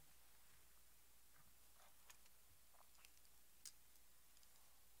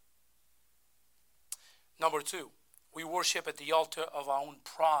 Number two, we worship at the altar of our own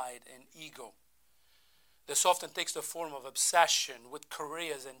pride and ego. This often takes the form of obsession with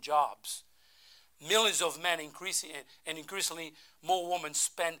careers and jobs. Millions of men, increasingly more women,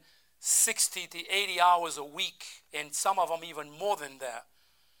 spend 60 to 80 hours a week, and some of them even more than that.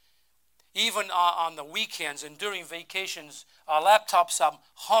 Even on the weekends and during vacations, our laptops are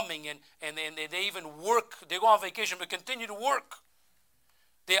humming, and they even work. They go on vacation but continue to work.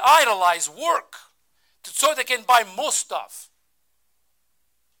 They idolize work so they can buy more stuff.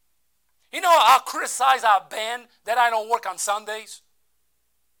 You know, I'll criticize our band that I don't work on Sundays.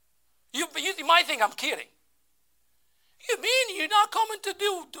 You might think I'm kidding. You mean you're not coming to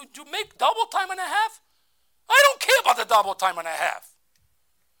make double time and a half? I don't care about the double time and a half.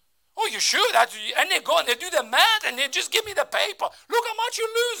 Oh, you should. And they go and they do the math and they just give me the paper. Look how much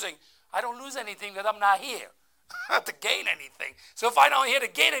you're losing. I don't lose anything because I'm not here to gain anything. So if I'm not here to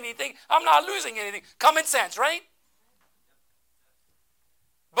gain anything, I'm not losing anything. Common sense, right?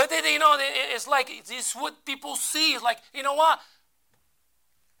 But it's like, it's what people see. It's like, you know what?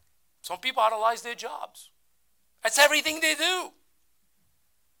 Some people idolize their jobs. That's everything they do.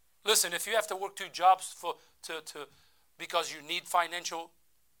 Listen, if you have to work two jobs because you need financially,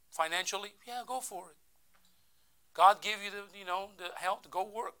 yeah, go for it. God gave you the help to go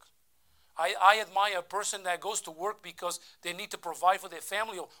work. I admire a person that goes to work because they need to provide for their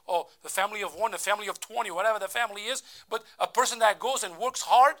family, or the family of one, the family of 20, whatever the family is. But a person that goes and works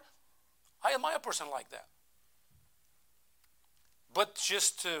hard, I admire a person like that. But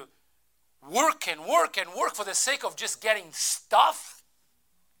just to work and work and work for the sake of just getting stuff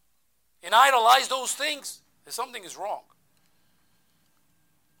and idolize those things, something is wrong.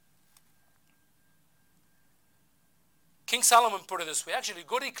 King Solomon put it this way. Actually,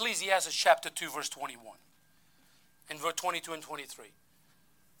 go to Ecclesiastes chapter 2, verse 21. And verse 22 and 23.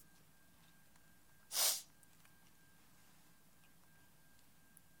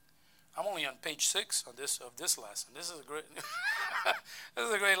 I'm only on page 6 of this lesson. This is a great this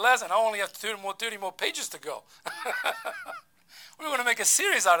is a great lesson. I only have 30 more pages to go. We're going to make a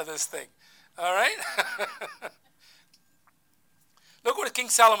series out of this thing. All right? Look what King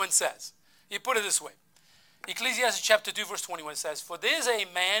Solomon says. He put it this way. Ecclesiastes chapter 2 verse 21 says, "For there is a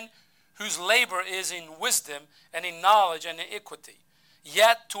man whose labor is in wisdom and in knowledge and in equity.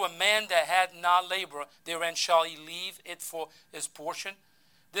 Yet to a man that had not labor, therein shall he leave it for his portion.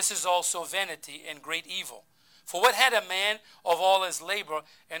 This is also vanity and great evil. For what had a man of all his labor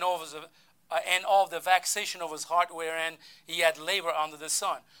and all the vexation of his heart wherein he had labor under the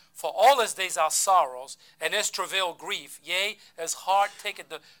sun? For all his days are sorrows, and his travail grief. Yea, his heart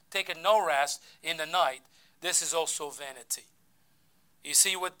taketh no rest in the night. This is also vanity." You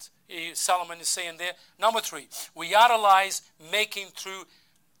see what Solomon is saying there? Number 3, we idolize making through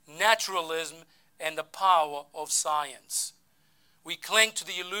naturalism and the power of science. We cling to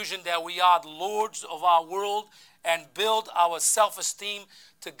the illusion that we are the lords of our world and build our self-esteem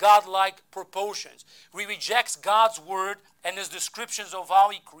to godlike proportions. We reject God's word and his descriptions of how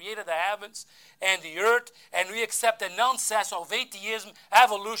he created the heavens and the earth, and we accept the nonsense of atheism,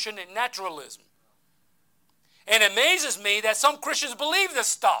 evolution, and naturalism. And it amazes me that some Christians believe this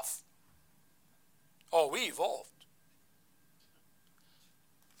stuff. Oh, we evolved.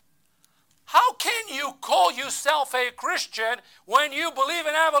 How can you call yourself a Christian when you believe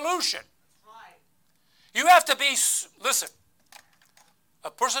in evolution? Right. You have to be, listen,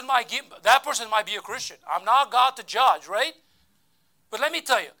 that person might be a Christian. I'm not God to judge, right? But let me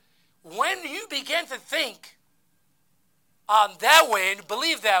tell you, when you begin to think that way and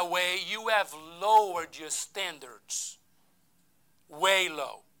believe that way, you have lowered your standards way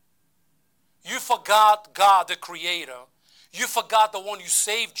low. You forgot God, the Creator. You forgot the one who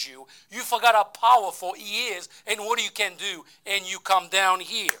saved you. You forgot how powerful he is and what you can do. And you come down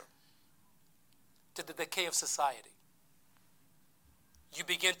here to the decay of society. You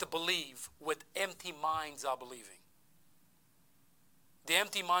begin to believe what empty minds are believing. The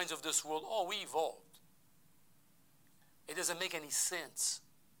empty minds of this world, oh, we evolved. It doesn't make any sense.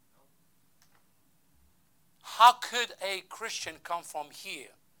 How could a Christian come from here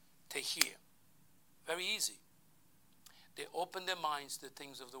to here? Very easy. They open their minds to the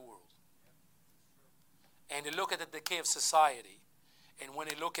things of the world. And they look at the decay of society. And when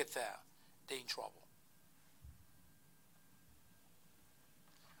they look at that, they're in trouble.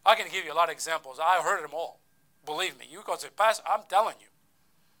 I can give you a lot of examples. I heard them all. Believe me. You go to Pastor, I'm telling you.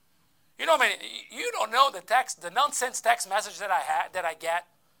 You know, you don't know the nonsense text message that I get,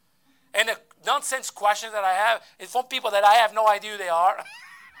 and the nonsense questions that I have is from people that I have no idea who they are.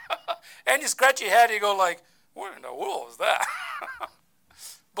 And you scratch your head, and you go like, "What in the world is that?"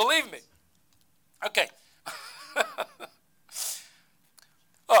 Believe me. Okay.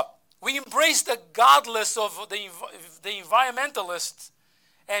 We embrace the godless of the environmentalists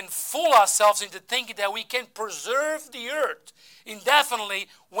and fool ourselves into thinking that we can preserve the earth indefinitely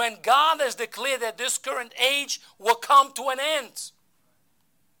when God has declared that this current age will come to an end.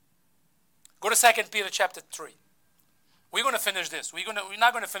 Go to 2 Peter chapter 3. We're going to finish this. We're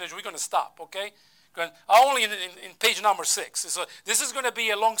not going to finish. We're going to stop, okay? Only in page number 6. So this is going to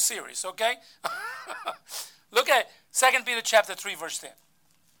be a long series, okay? Look at 2 Peter chapter 3, verse 10.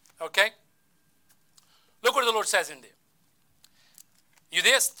 Okay? Look what the Lord says in there. You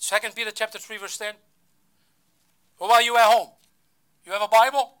there? 2 Peter chapter 3, verse 10. What about you at home? You have a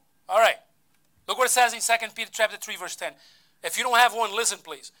Bible? All right. Look what it says in 2 Peter chapter 3, verse 10. If you don't have one, listen,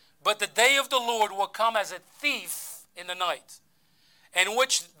 please. "But the day of the Lord will come as a thief in the night, in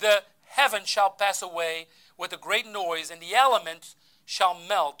which the heaven shall pass away with a great noise, and the elements shall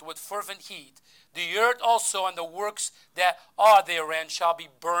melt with fervent heat. The earth also and the works that are therein shall be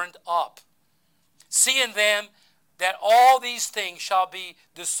burned up. Seeing then that all these things shall be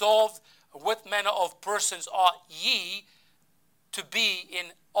dissolved, what manner of persons ought ye to be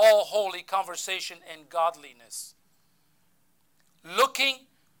in all holy conversation and godliness, looking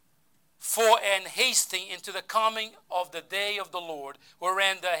for and hasting into the coming of the day of the Lord,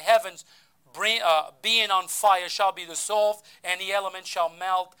 wherein the heavens being on fire shall be dissolved, and the elements shall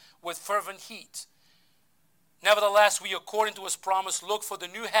melt with fervent heat. Nevertheless, we, according to his promise, look for the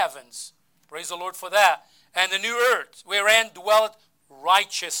new heavens Praise the Lord for that. And the new earth, wherein dwelleth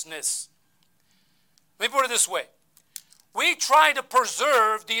righteousness. Let me put it this way. We try to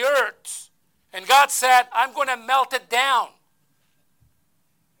preserve the earth. And God said, I'm going to melt it down.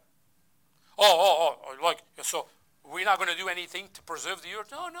 Like, so we're not going to do anything to preserve the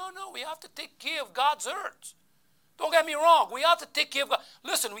earth? No. We have to take care of God's earth. Don't get me wrong. We have to take care of God.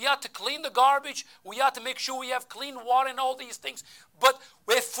 Listen, we have to clean the garbage. We have to make sure we have clean water and all these things. But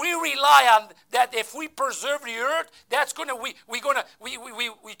if we rely on that, if we preserve the earth, that's going to, we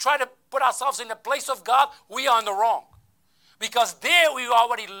try to put ourselves in the place of God, we are in the wrong. Because there we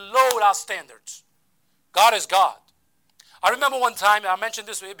already load our standards. God is God. I remember one time, I mentioned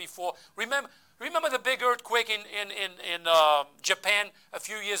this way before, remember the big earthquake in Japan a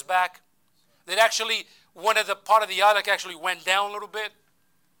few years back? That actually, part of the island actually went down a little bit.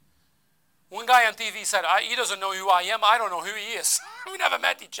 One guy on TV said, he doesn't know who I am, I don't know who he is. We never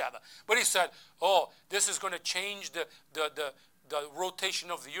met each other. But he said, this is going to change the rotation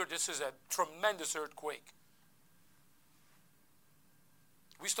of the earth. This is a tremendous earthquake.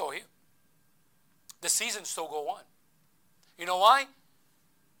 We still here. The seasons still go on. You know why?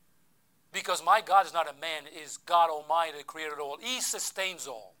 Because my God is not a man, is God Almighty that created all. He sustains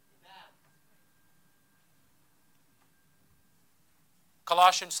all.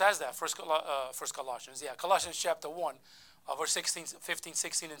 Colossians says that, First Colossians, Colossians chapter 1, verse 15,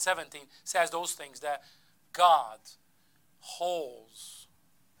 16, and 17 says those things, that God holds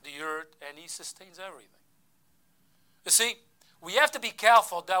the earth and He sustains everything. You see, we have to be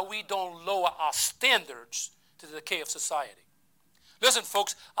careful that we don't lower our standards to the decay of society. Listen,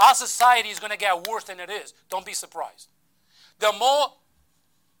 folks, our society is going to get worse than it is. Don't be surprised. The more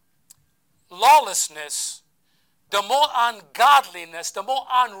lawlessness, the more ungodliness, the more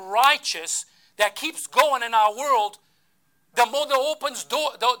unrighteous that keeps going in our world, the more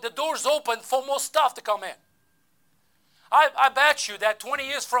the doors open for more stuff to come in. I bet you that 20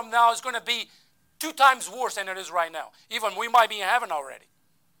 years from now is going to be 2 times worse than it is right now. Even we might be in heaven already.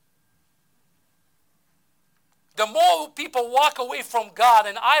 The more people walk away from God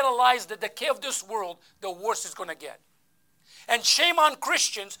and idolize the decay of this world, the worse it's going to get. And shame on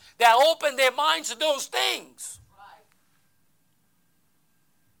Christians that open their minds to those things. Right.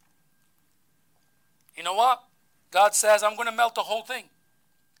 You know what? God says, I'm going to melt the whole thing.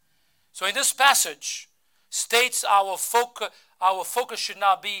 So in this passage, states our focus should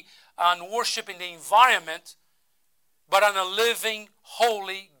not be on worshiping the environment, but on a living,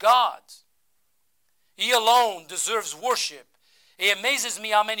 holy God. He alone deserves worship. It amazes me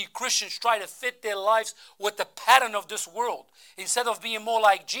how many Christians try to fit their lives with the pattern of this world. Instead of being more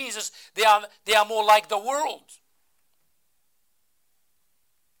like Jesus, they are more like the world.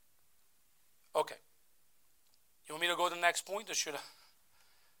 Okay. You want me to go to the next point, or should I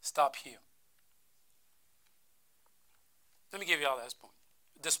stop here? Let me give you all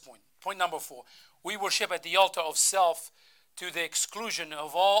this point. Point number 4. We worship at the altar of self to the exclusion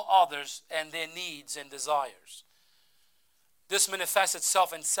of all others and their needs and desires. This manifests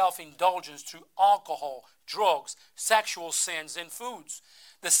itself in self-indulgence through alcohol, drugs, sexual sins, and foods.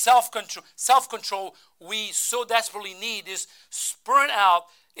 The self-control we so desperately need is spurred out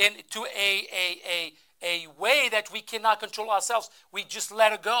into a way that we cannot control ourselves. We just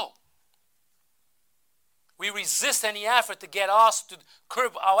let it go. We resist any effort to get us to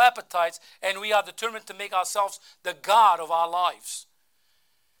curb our appetites, and we are determined to make ourselves the God of our lives.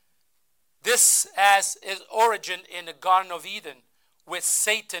 This has its origin in the Garden of Eden, where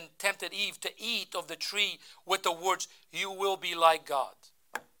Satan tempted Eve to eat of the tree with the words, "You will be like God."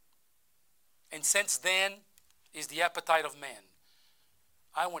 And since then is the appetite of man.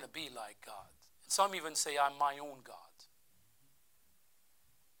 I want to be like God. Some even say I'm my own God.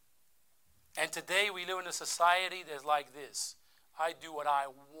 And today we live in a society that's like this. I do what I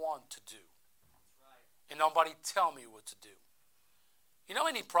want to do. And nobody tell me what to do. You know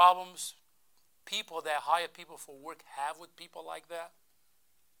any problems people that hire people for work have with people like that?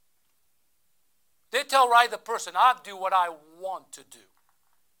 They tell the person, I do what I want to do.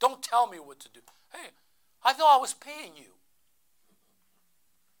 Don't tell me what to do. Hey, I thought I was paying you.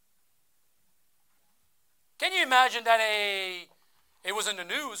 Can you imagine that it was in the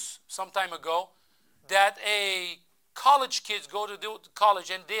news some time ago that a college kids go to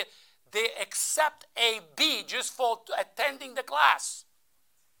college and they accept a B just for attending the class.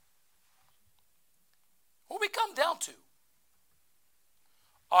 What we come down to?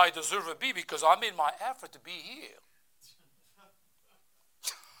 I deserve a B because I made my effort to be here.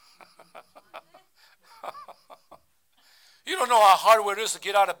 You don't know how hard it is to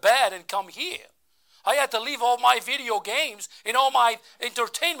get out of bed and come here. I had to leave all my video games and all my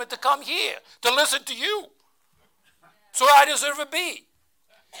entertainment to come here to listen to you. So I deserve a B.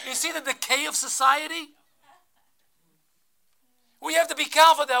 You see the decay of society? We have to be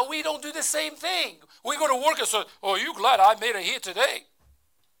careful that we don't do the same thing. We go to work and say, oh, you glad I made it here today?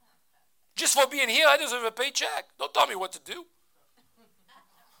 Just for being here, I deserve a paycheck. Don't tell me what to do.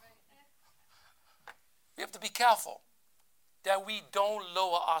 We have to be careful that we don't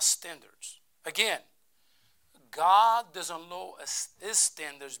lower our standards. Again, God doesn't lower his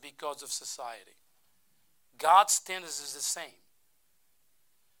standards because of society. God's standards is the same.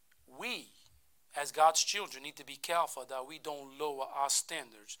 We, as God's children, need to be careful that we don't lower our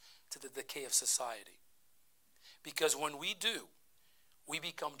standards to the decay of society. Because when we do, we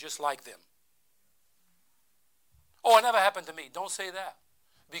become just like them. Oh, it never happened to me. Don't say that.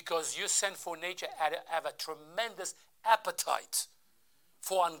 Because your sinful nature have a tremendous appetite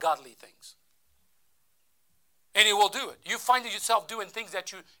for ungodly things. And it will do it. You find yourself doing things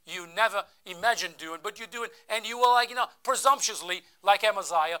that you never imagined doing, but you do it, and you will, presumptuously, like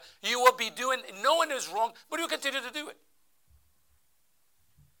Amaziah, you will be doing, knowing it's wrong, but you continue to do it.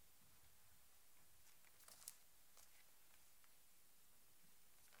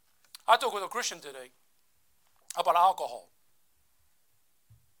 I talked with a Christian today about alcohol.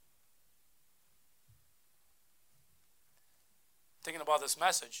 Thinking about this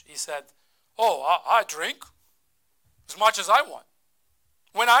message, he said, oh, I drink as much as I want,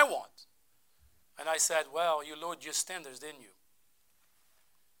 when I want. And I said, well, you lowered your standards, didn't you?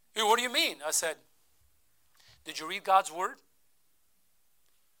 He, what do you mean? I said, did you read God's word?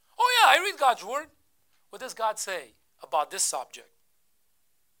 Oh yeah, I read God's word. What does God say about this subject?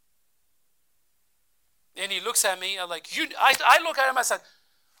 And he looks at me, I look at him, I said,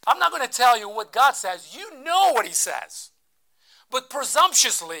 I'm not going to tell you what God says. You know what he says. But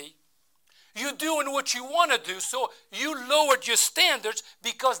presumptuously, you're doing what you want to do, so you lowered your standards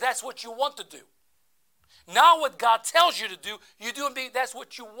because that's what you want to do. Now what God tells you to do, you do, that's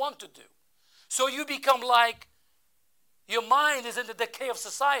what you want to do. So you become like, your mind is in the decay of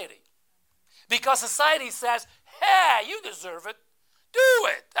society. Because society says, hey, you deserve it. Do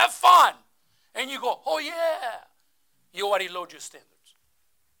it. Have fun. And you go, oh yeah. You already lowered your standards.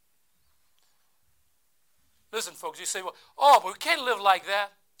 Listen, folks, you say, well, oh, but we can't live like that.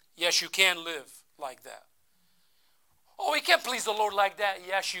 Yes, you can live like that. Oh, we can't please the Lord like that.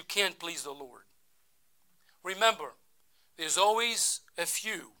 Yes, you can please the Lord. Remember, there's always a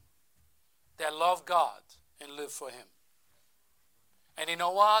few that love God and live for him. And you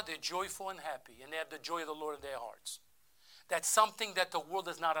know what? They're joyful and happy, and they have the joy of the Lord in their hearts. That's something that the world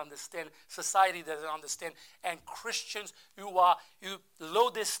does not understand, society doesn't understand, and Christians who low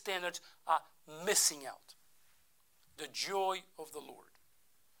their standards are missing out. The joy of the Lord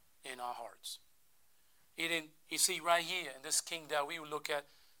in our hearts. You see right here in this king that we will look at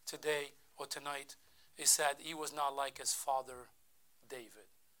today or tonight, he said he was not like his father David.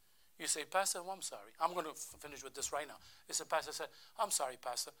 You say, Pastor, well, I'm sorry. I'm going to finish with this right now. He said, Pastor said, I'm sorry,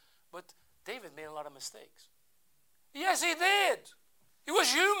 Pastor, but David made a lot of mistakes. Yes, he did. He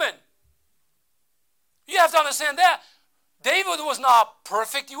was human. You have to understand that. David was not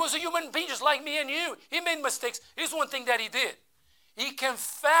perfect. He was a human being just like me and you. He made mistakes. Here's one thing that he did. He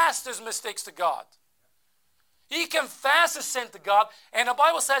confessed his mistakes to God. He confessed his sin to God. And the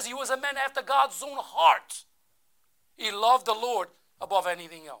Bible says he was a man after God's own heart. He loved the Lord above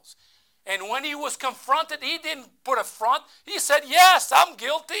anything else. And when he was confronted, he didn't put a front. He said, yes, I'm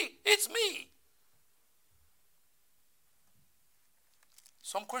guilty. It's me.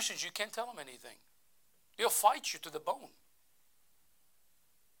 Some Christians, you can't tell them anything. They'll fight you to the bone.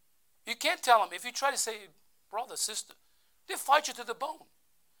 You can't tell them. If you try to say, brother, sister, they'll fight you to the bone.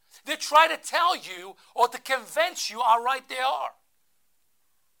 They try to tell you or to convince you how right they are.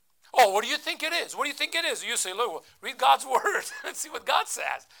 Oh, what do you think it is? What do you think it is? You say, look, read God's word and see what God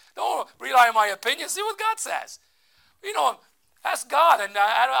says. Don't rely on my opinion. See what God says. Ask God, and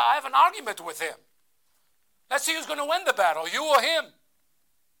I have an argument with him. Let's see who's going to win the battle, you or him.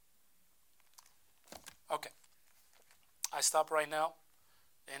 Okay. I stop right now,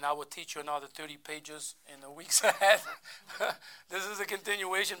 and I will teach you another 30 pages in the weeks ahead. This is a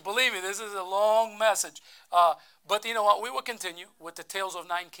continuation. Believe me, this is a long message. But you know what? We will continue with the Tales of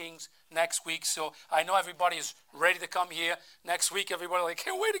Nine Kings next week. So I know everybody is ready to come here. Next week, everybody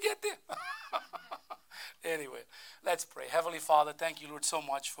can't wait to get there. Anyway, let's pray. Heavenly Father, thank you, Lord, so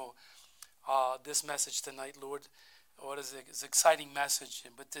much for this message tonight, Lord. What is it? It's an exciting message,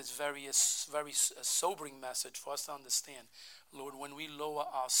 but it's very sobering message for us to understand. Lord, when we lower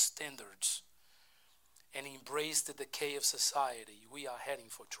our standards and embrace the decay of society, we are heading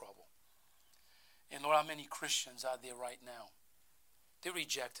for trouble. And Lord, how many Christians are there right now? They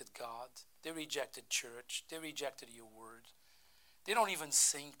rejected God. They rejected church. They rejected your word. They don't even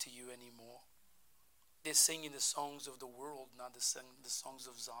sing to you anymore. They're singing the songs of the world, not the songs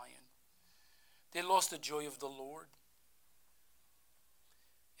of Zion. They lost the joy of the Lord.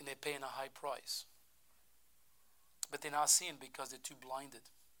 And they're paying a high price. But they're not seeing because they're too blinded.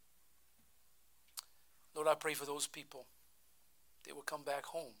 Lord, I pray for those people. They will come back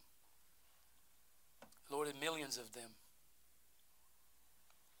home. Lord, millions of them.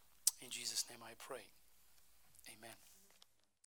 In Jesus' name I pray. Amen.